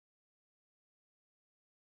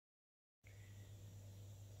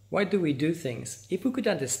Why do we do things? If we could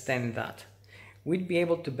understand that, we'd be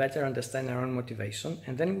able to better understand our own motivation,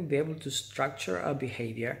 and then we'd be able to structure our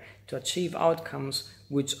behavior to achieve outcomes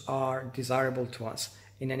which are desirable to us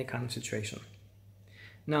in any kind of situation.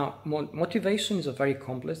 Now, motivation is a very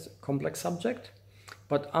complex subject,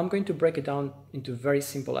 but I'm going to break it down into very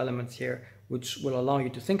simple elements here, which will allow you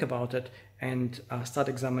to think about it and start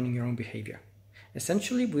examining your own behavior.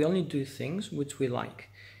 Essentially, we only do things which we like.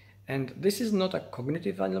 And this is not a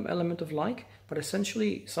cognitive element of like, but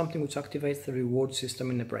essentially something which activates the reward system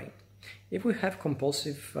in the brain. If we have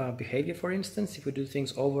compulsive behavior, for instance, if we do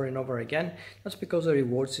things over and over again, that's because the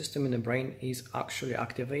reward system in the brain is actually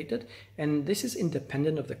activated. And this is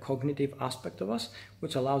independent of the cognitive aspect of us,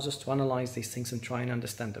 which allows us to analyze these things and try and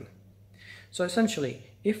understand them. So essentially,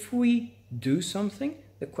 if we do something,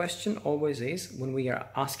 the question always is, when we are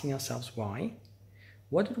asking ourselves why,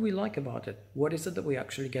 what did we like about it? What is it that we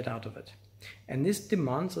actually get out of it? And this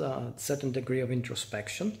demands a certain degree of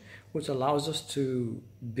introspection, which allows us to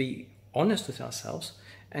be honest with ourselves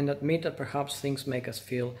and admit that perhaps things make us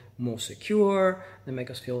feel more secure, they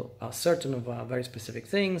make us feel certain of very specific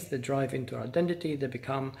things, they drive into our identity, they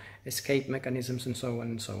become escape mechanisms, and so on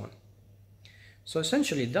and so on. So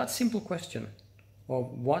essentially, that simple question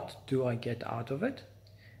of what do I get out of it?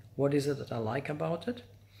 What is it that I like about it?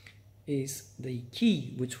 Is the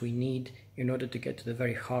key which we need in order to get to the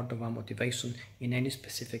very heart of our motivation in any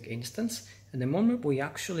specific instance. And the moment we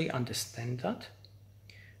actually understand that,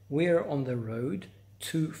 we're on the road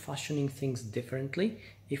to fashioning things differently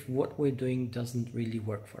if what we're doing doesn't really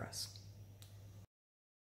work for us.